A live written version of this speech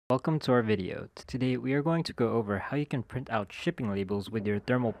Welcome to our video. Today we are going to go over how you can print out shipping labels with your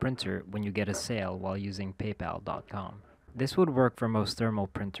thermal printer when you get a sale while using PayPal.com. This would work for most thermal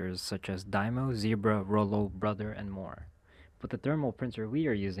printers such as Dymo, Zebra, Rollo, Brother, and more. But the thermal printer we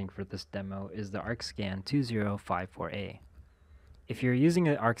are using for this demo is the Arkscan 2054A. If you're using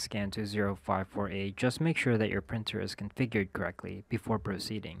the Arkscan 2054A, just make sure that your printer is configured correctly before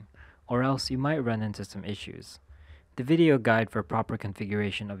proceeding, or else you might run into some issues. The video guide for proper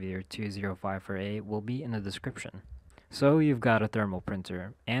configuration of your 2054A will be in the description. So you've got a thermal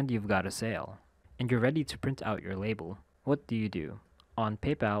printer, and you've got a sale, and you're ready to print out your label. What do you do? On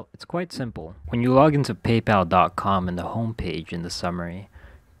PayPal, it's quite simple. When you log into PayPal.com in the home page in the summary,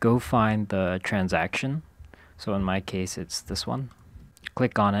 go find the transaction. So in my case, it's this one.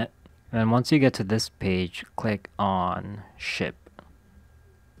 Click on it, and then once you get to this page, click on Ship.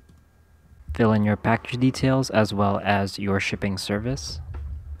 Fill in your package details as well as your shipping service.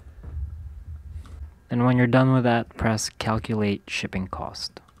 And when you're done with that, press Calculate Shipping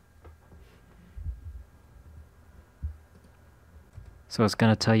Cost. So it's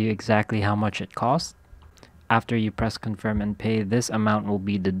going to tell you exactly how much it costs. After you press Confirm and Pay, this amount will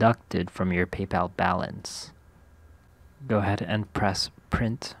be deducted from your PayPal balance. Go ahead and press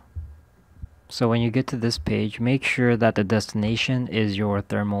Print. So when you get to this page, make sure that the destination is your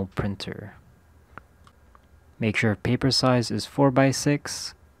thermal printer. Make sure paper size is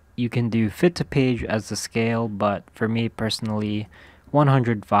 4x6. You can do fit to page as the scale, but for me personally,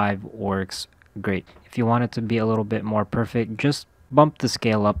 105 works great. If you want it to be a little bit more perfect, just bump the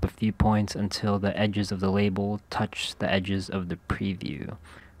scale up a few points until the edges of the label touch the edges of the preview.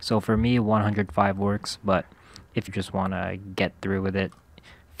 So for me, 105 works, but if you just want to get through with it,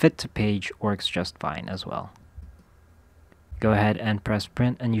 fit to page works just fine as well. Go ahead and press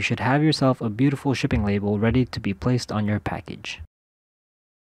print, and you should have yourself a beautiful shipping label ready to be placed on your package.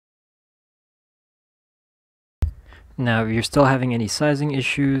 Now, if you're still having any sizing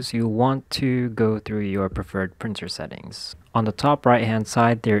issues, you want to go through your preferred printer settings. On the top right hand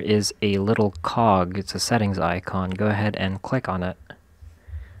side, there is a little cog. It's a settings icon. Go ahead and click on it.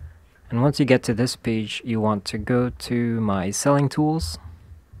 And once you get to this page, you want to go to My Selling Tools.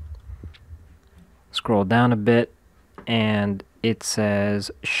 Scroll down a bit, and it says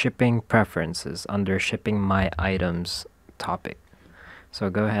Shipping Preferences under Shipping My Items topic.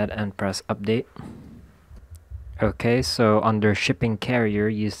 So go ahead and press Update. Okay, so under Shipping Carrier,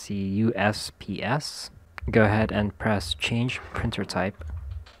 you see USPS. Go ahead and press Change Printer Type.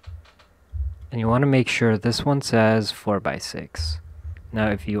 And you want to make sure this one says 4x6. Now,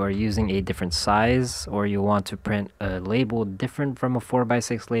 if you are using a different size or you want to print a label different from a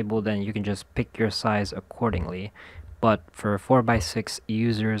 4x6 label, then you can just pick your size accordingly. But for 4x6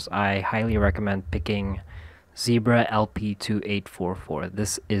 users, I highly recommend picking Zebra LP2844.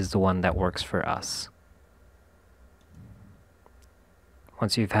 This is the one that works for us.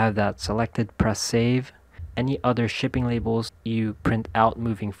 Once you've had that selected, press Save. Any other shipping labels you print out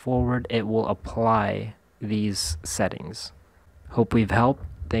moving forward, it will apply these settings. Hope we've helped.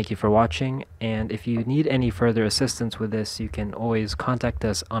 Thank you for watching, and if you need any further assistance with this, you can always contact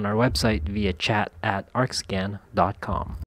us on our website via chat at arkscan.com.